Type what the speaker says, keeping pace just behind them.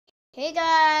Hey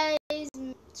guys,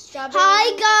 Strawberry. Hi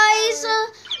guys,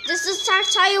 this is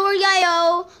Tactile or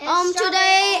Yayo.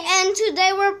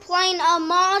 Today we're playing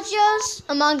Among Us.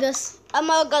 Among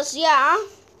Us, yeah.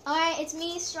 Alright, it's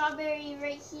me, Strawberry,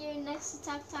 right here next to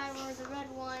Tactile or the red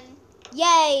one.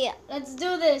 Yay! Let's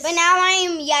do this. But now I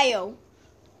am Yayo.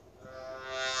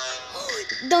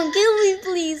 Don't kill me,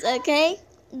 please, okay?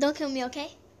 Don't kill me,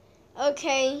 okay?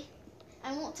 Okay.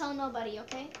 I won't tell nobody,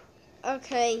 okay?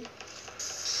 Okay.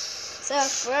 So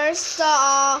first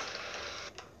off,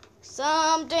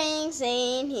 something's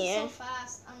in here. So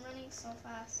fast. I'm running so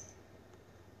fast.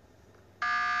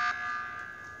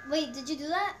 Wait, did you do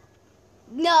that?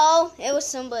 No, it was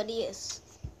somebody else.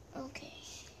 Okay.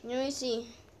 Let me see.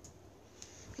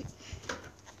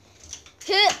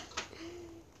 Hit.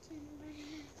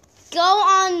 Go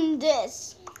on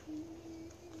this.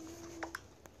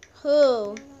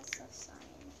 Who?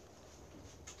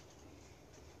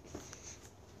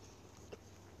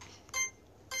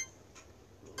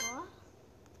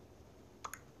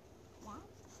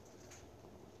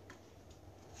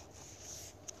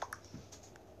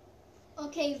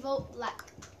 Okay, vote black.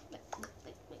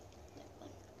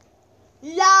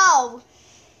 Low.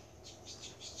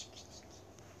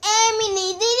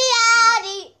 Emily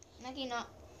Diddy. Naki, no.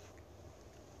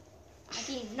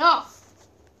 Naki, no.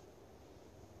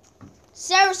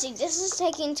 Seriously, this is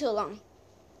taking too long.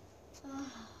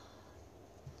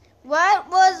 What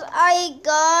was I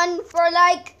gone for,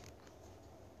 like?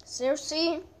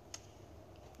 Seriously?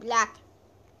 Black.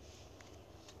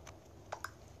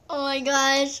 Oh my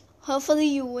gosh. Hopefully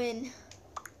you win.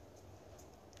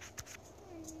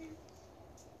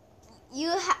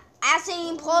 As an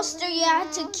imposter, you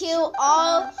have to kill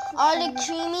all the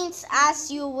creamies as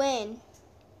you win.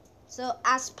 So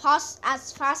as fast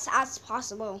as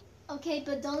possible. Okay,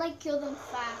 but don't like kill them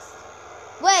fast.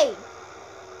 Wait.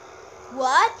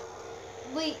 What?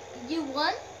 Wait, you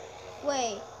won?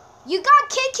 Wait. You got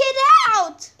kicked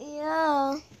out.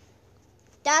 Yeah.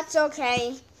 That's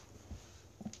okay.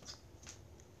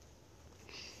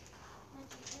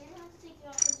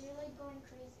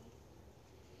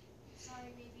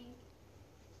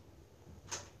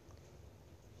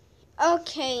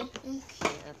 Okay.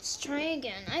 Okay, let's try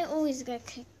again. I always get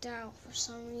kicked out for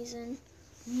some reason.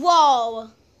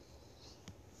 Whoa.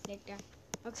 Like that.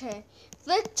 Okay.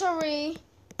 Victory.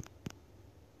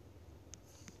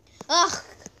 Ugh.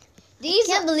 I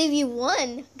can't believe you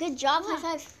won. Good job. Yeah.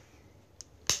 High five.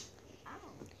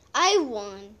 I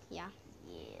won. Yeah.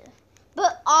 Yeah.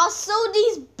 But also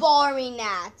these boring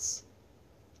ads.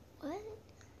 What?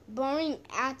 Boring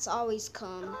ads always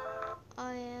come.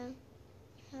 Oh yeah.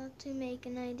 How to make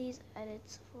 90s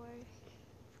edits for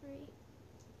free.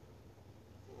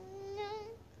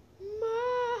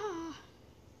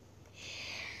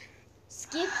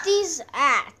 Skip these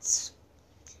ads.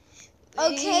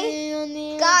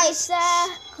 Okay, guys,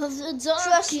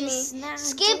 trust me.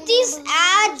 Skip these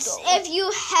ads if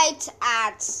you hate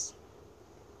ads.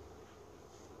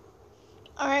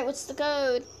 Alright, what's the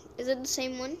code? Is it the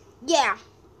same one? Yeah.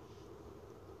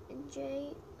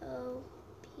 JOPOPHO.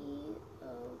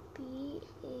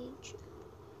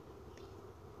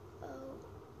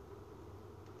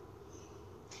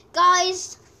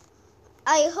 Guys,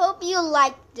 I hope you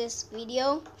liked this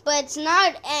video, but it's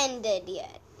not ended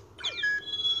yet.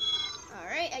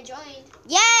 Alright, I joined.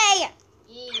 Yay!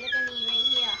 Yay, look at me right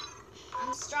here.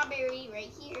 I'm Strawberry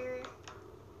right here.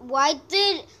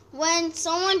 When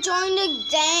someone joined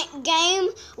the game,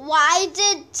 why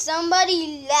did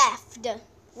somebody left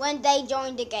when they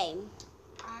joined the game?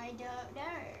 I don't know.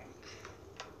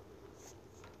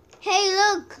 Hey,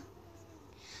 look.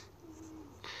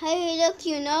 Hey, look,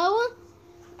 you know,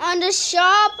 on the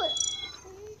shop,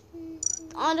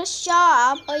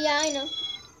 Oh yeah, I know.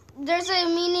 there's a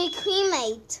mini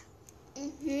cremate.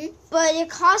 Mhm. But it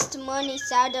costs money,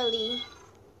 sadly.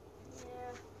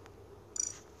 Yeah.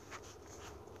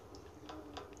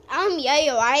 I'm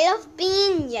Yayo. I love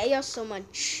being Yayo so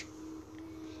much.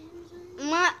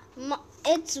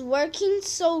 It's working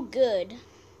so good.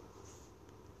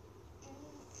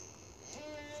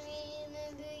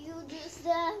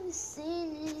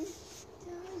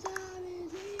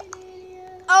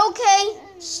 Okay,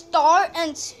 start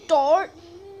and start.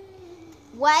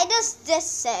 Why does this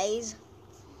say?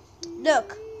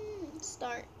 Look.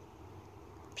 Start.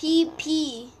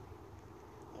 PP.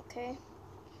 Okay.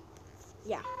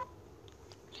 Yeah.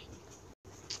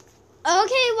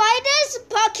 Okay, why does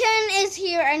Pumpkin is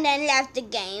here and then left the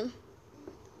game?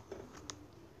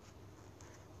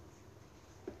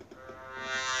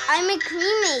 I'm a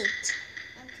cremate.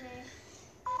 Okay.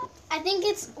 I think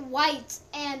it's white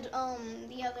and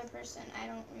the other person. I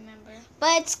don't remember.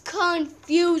 But it's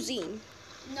confusing.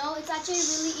 No, it's actually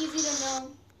really easy to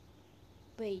know.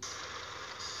 Wait.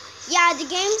 Yeah, the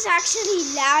game's actually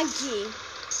laggy.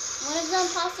 One of the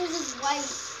imposters is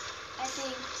white, I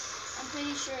think. I'm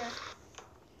pretty sure.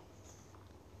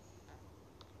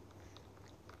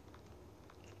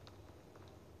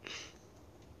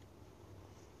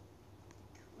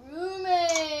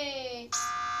 Roommate!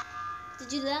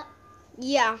 Did you do that?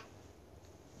 Yeah.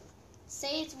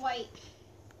 Say it's white.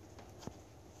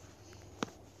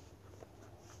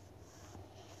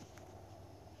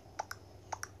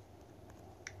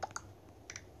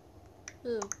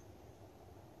 Who?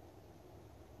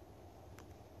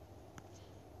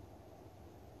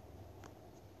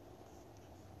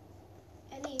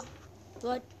 Eddie,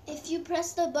 What? if you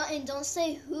press the button, don't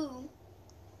say who.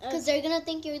 Because they're going to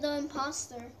think you're the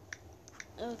imposter.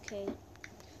 Okay.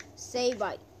 Say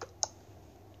white.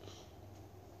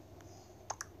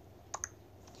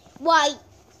 White.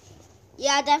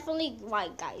 Yeah, definitely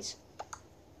white, guys.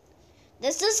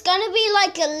 This is gonna be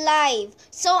like a live.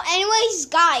 So anyways,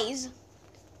 guys,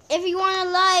 if you want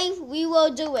a live, we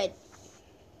will do it.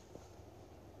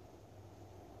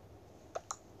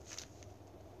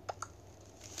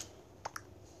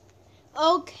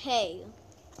 Okay.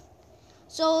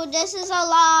 So this is a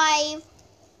live.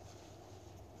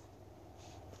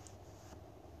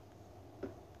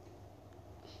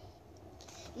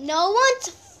 No one's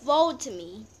voted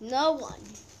me. No one.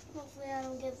 Hopefully I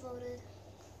don't get voted.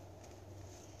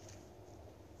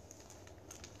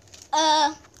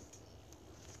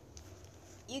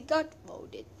 You got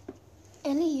voted.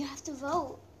 Ellie, you have to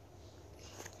vote.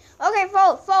 Okay,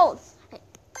 vote.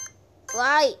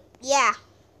 Right, yeah.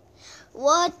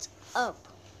 What's up?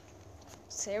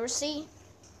 Seriously?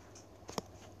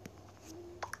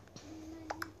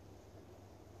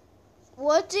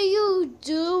 What do you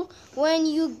do when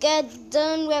you get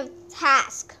done with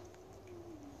task?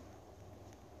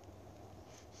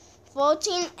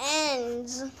 Voting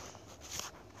ends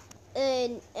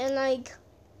in like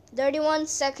 31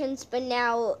 seconds, but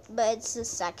it's the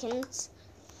seconds.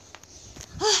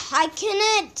 I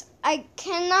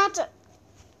cannot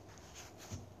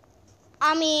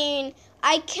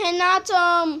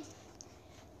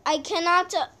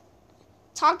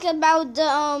talk about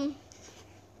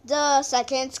the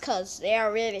seconds because they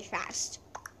are really fast.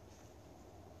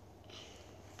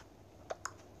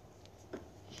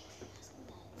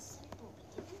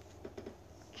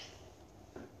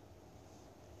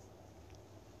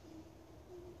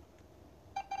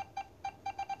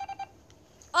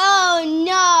 Oh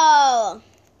no!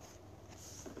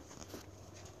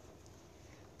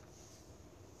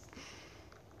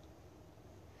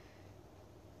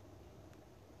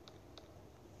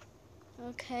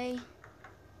 Okay.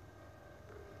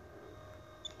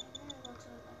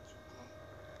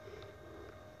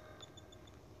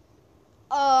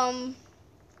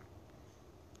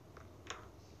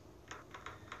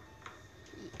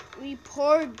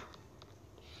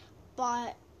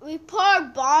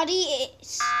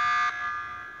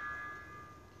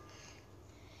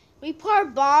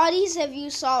 Report bodies if you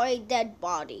saw a dead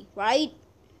body, right?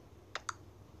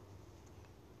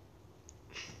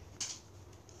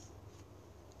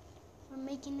 We're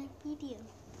making a video.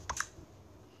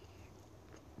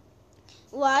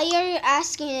 Why are you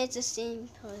asking? It's the same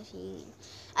person.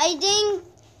 I think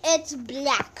it's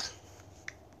black.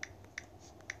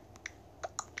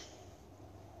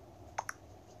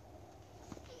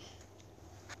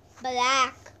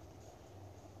 Black.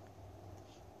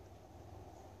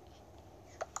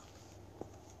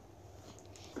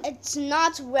 It's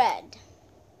not red.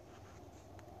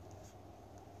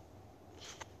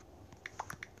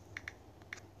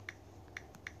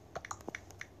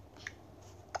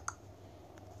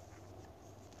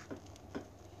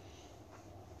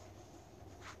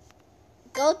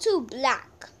 Go to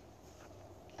black.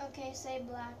 Okay, say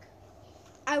black.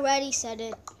 I already said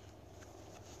it.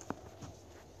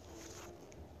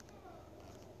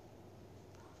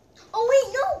 Oh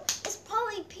wait, no! It's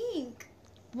probably pink.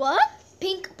 What?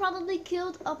 Pink probably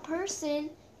killed a person,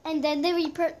 and then they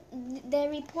report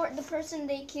the person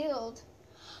they killed,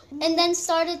 and then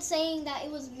started saying that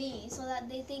it was me, so that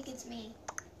they think it's me.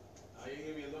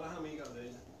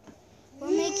 We're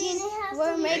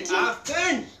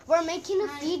making a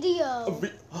video.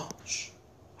 Oh, shh.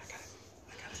 I got it.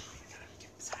 Keep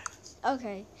silence.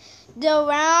 Okay.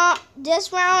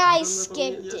 This round I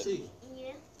skipped it.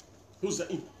 Yeah. Who's the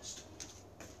imposter?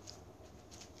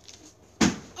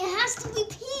 It has to be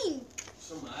pink.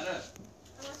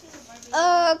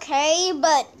 Okay,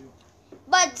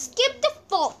 but skip the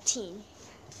 14.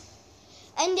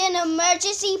 And then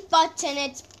emergency button,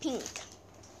 it's pink.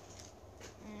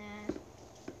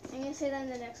 I'm gonna say that in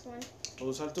the next one.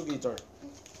 Usar tu guitar.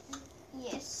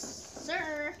 Yes,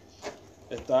 sir.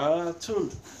 Está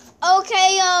tuned.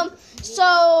 Okay,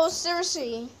 so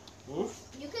seriously. Hmm?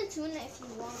 You can tune it if you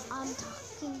want. I'm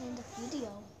talking in the video.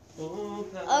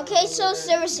 Mm-hmm. Okay, so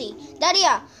seriously.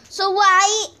 Daria, so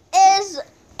why is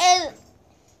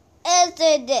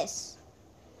it this?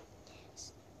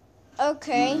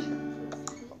 Okay.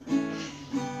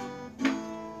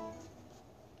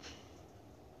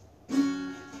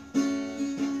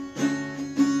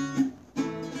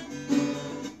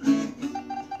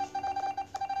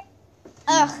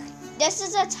 Ugh, this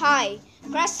is a tie.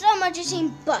 Press the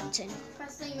emergency button.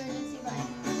 Press the emergency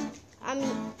button.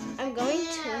 I'm going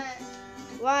to.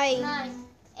 Why? 9,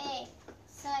 8,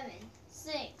 7,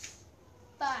 6,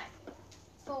 5,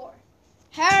 4,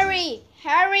 Hurry!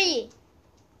 Hurry!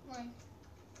 1.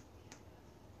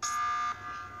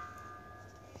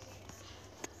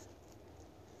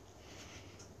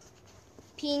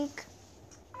 Pink.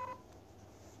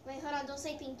 Wait, hold on. Don't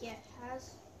say pink yet.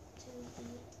 Has to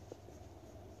be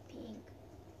pink.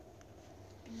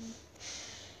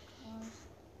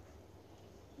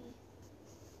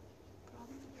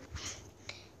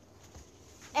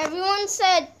 Everyone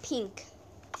said pink.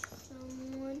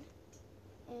 Someone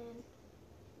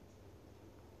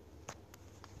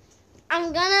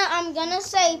and I'm gonna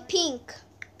say pink.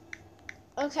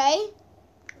 Okay?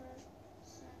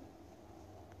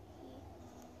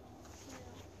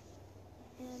 person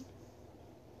he killed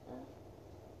and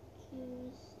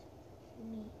accused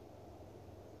me.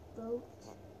 Vote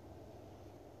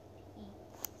pink.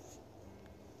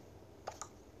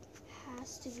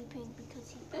 Has to be pink because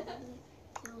he probably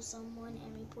killed someone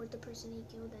and report the person he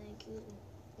killed and accused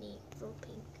me. Vote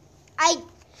pink.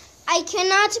 I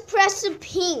cannot press the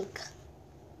pink.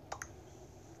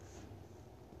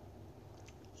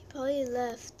 He probably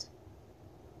left.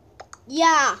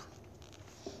 Yeah.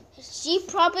 She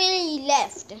probably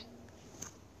left.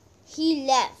 He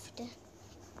left.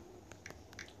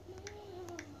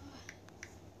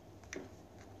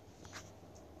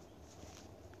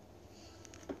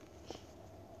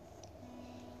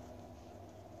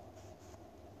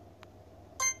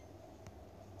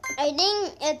 I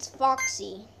think it's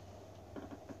Foxy.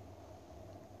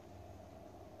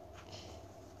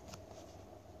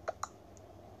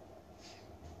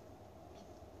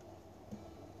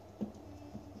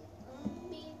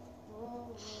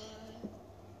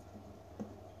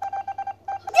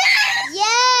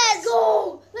 Yes!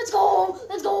 Let's go!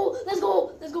 Let's go! Let's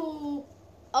go! Let's go!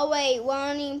 Oh wait,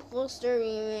 one imposter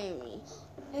remember me.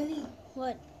 Ellie,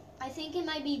 What? I think it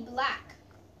might be black.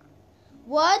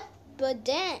 What? But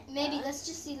then Maybe. Let's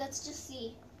just see. Let's just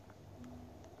see.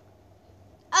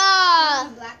 ah,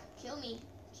 Maybe black. Kill me.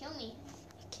 Kill me.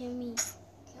 kill me.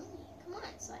 Kill me. Come on,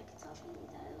 so I can tell you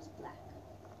that it was black.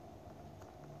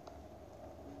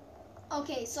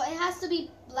 Okay, so it has to be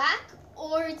black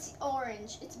or it's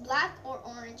orange. It's black or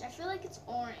orange. I feel like it's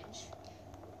orange.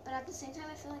 But at the same time,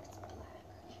 I feel like it's black.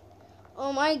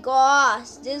 Oh my gosh,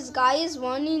 this guy is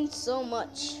running so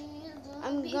much.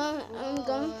 I'm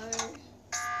going.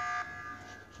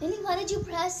 Lily, why did you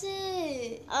press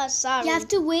it? Sorry. You have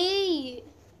to wait.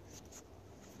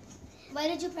 Why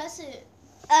did you press it?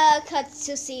 Cut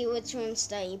to see which one's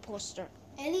the imposter.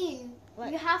 Ellie,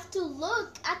 What? you have to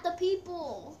look at the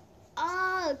people.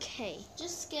 Okay.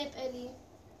 Just skip, Ellie.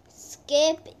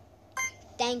 Skip.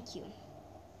 Thank you.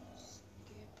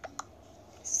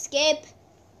 Skip.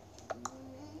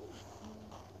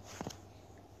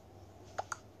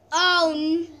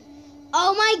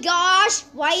 Oh my gosh!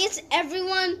 Why is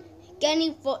everyone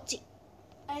getting 40?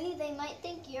 Ellie, they might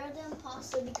think you're the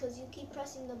imposter because you keep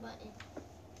pressing the button.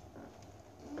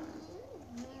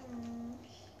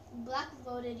 Black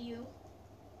voted you.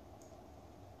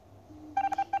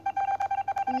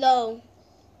 Low.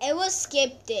 It was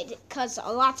skipped it because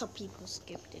a lot of people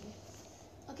skipped it.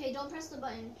 Okay, don't press the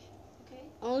button. Okay?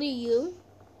 Only you?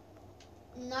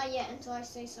 Not yet until I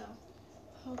say so.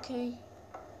 Okay.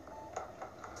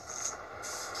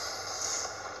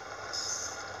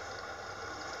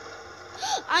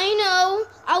 I know.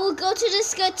 I will go to the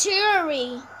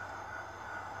Scuttery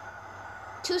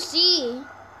to see.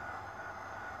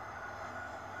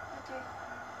 Okay.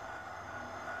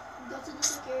 Go to the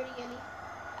security, Ellie.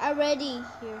 Already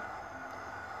here.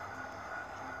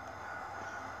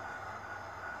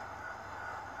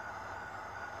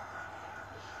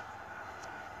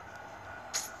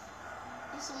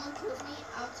 If someone kills me,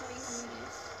 I'll tell you who it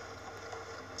is.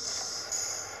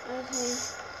 Okay.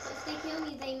 But if they kill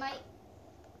me, they might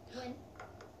win.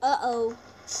 Uh-oh.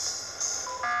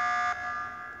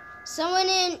 Someone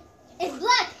in It's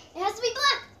black. It has to be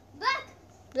black.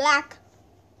 black.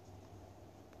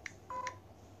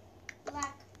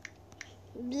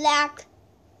 Black.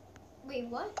 Wait,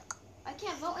 what? I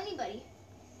can't vote anybody.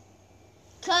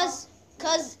 Cause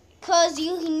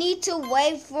you need to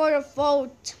wait for the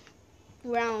vote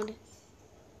round.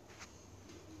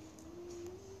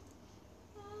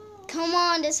 Come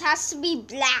on, this has to be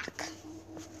black.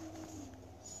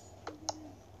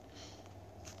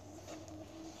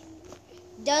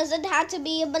 Does it have to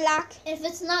be a black? If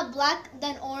it's not black,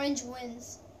 then orange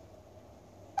wins.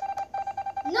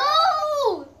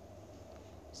 No!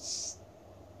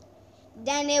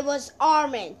 Then it was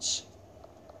orange.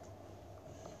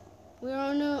 We're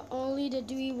on only the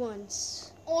 3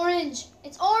 ones. Orange.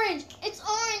 It's orange. It's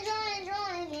orange, orange,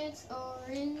 orange. It's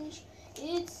orange.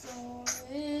 It's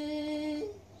orange.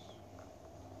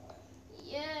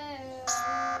 Yeah.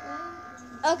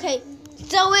 Okay,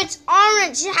 so it's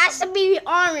orange. It has to be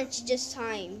orange this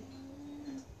time.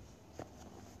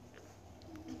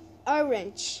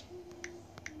 Orange.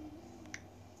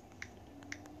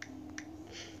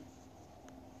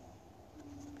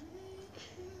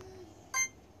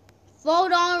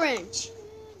 Vote orange.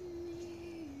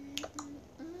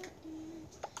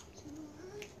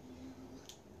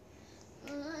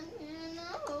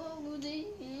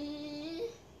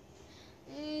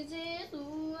 Is it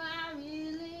who I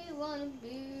really wanna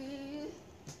be?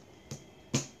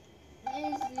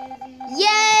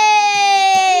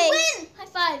 Yay! Win! High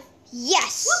five!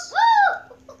 Yes! Woo!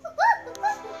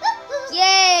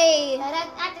 Yay!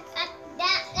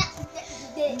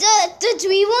 The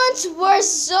 3 ones were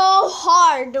so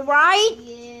hard, right?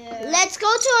 Yeah. Let's go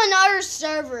to another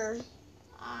server.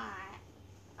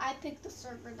 I picked the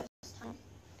server this time.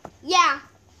 Yeah.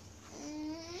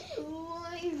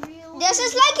 This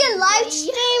is like a live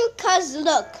stream, cause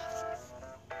look.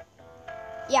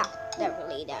 Yeah,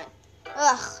 definitely that.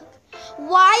 Ugh.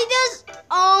 Why does,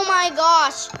 oh my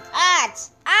gosh,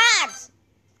 ads.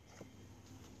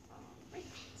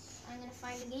 I'm gonna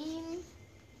find a game.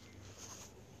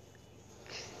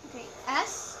 Okay,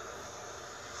 S.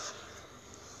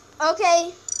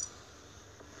 Okay.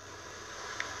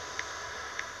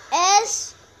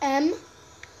 S M.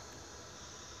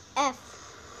 F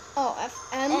Oh, F.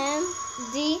 M. M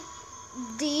D.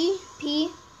 D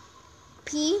P.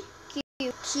 P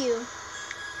Q.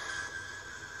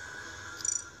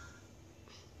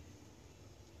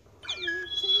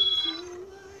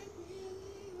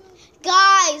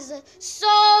 Guys,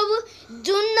 so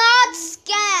do not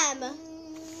scam.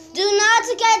 Do not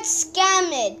get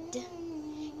scammed.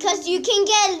 Cause you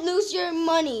can lose your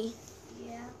money.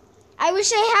 Yeah. I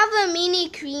wish I have a mini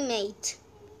cremate.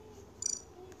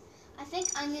 I think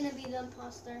I'm gonna be the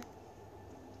imposter.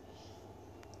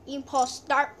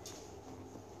 Imposter.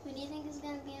 Who do you think is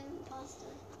gonna be an imposter?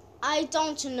 I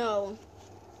don't know.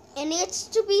 It needs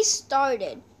to be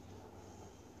started.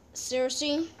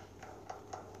 Seriously?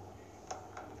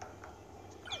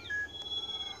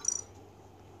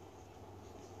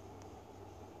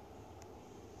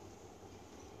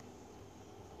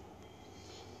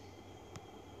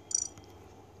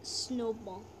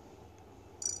 Snowball.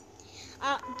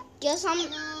 Guess I'm.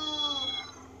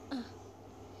 No.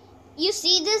 You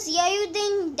see this yellow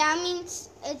thing? That means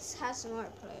it has more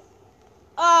play.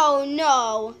 Oh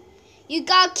no! You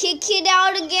got kicked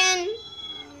out again?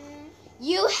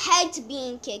 You hate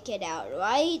being kicked out,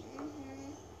 right?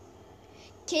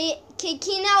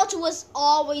 Kicking out was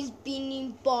always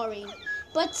being boring.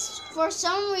 But for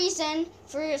some reason,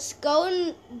 for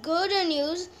good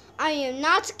news, I am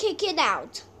not kicked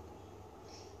out.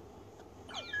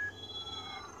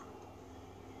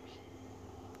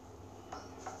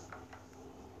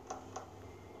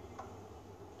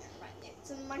 It's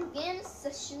an organic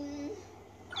session.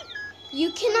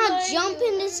 You cannot jump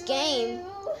in this game.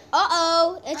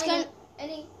 Uh-oh, it's gonna.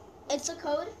 It's a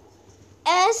code.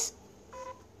 S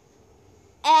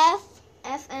F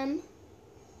F M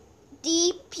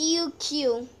D P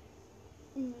Q.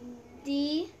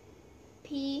 D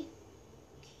P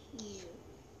Q.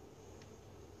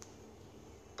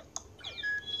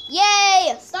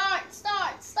 Yay! Start.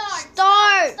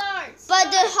 But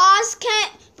the host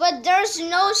can't. But there's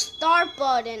no start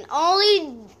button.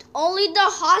 Only the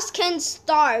host can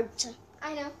start.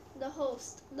 I know the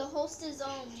host. The host is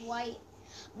white.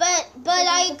 But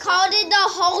I called it the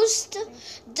host.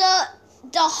 The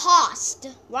host,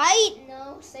 right?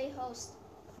 No, say host.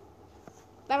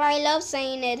 But I love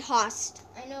saying it host.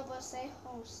 I know, but say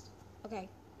host. Okay.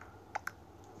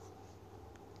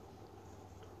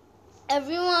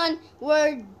 Everyone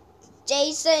wear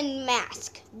Jason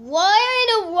mask. What in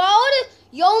the world?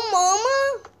 Yo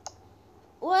mama?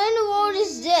 What in the world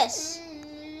is this?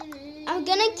 I'm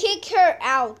gonna kick her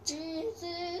out. This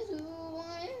is who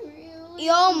I really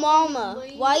Yo mama.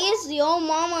 am. Why is yo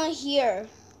mama here?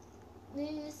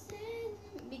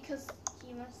 Because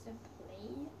he wants to play.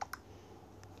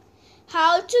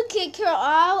 How to kick her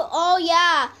out? Oh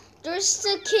yeah. There's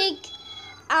the kick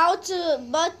out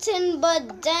button,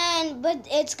 but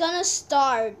it's gonna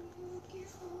start.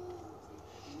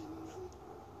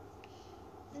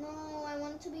 No, I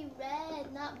want it to be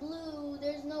red, not blue.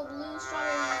 There's no blue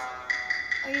strawberries.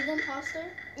 Are you the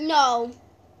imposter? No.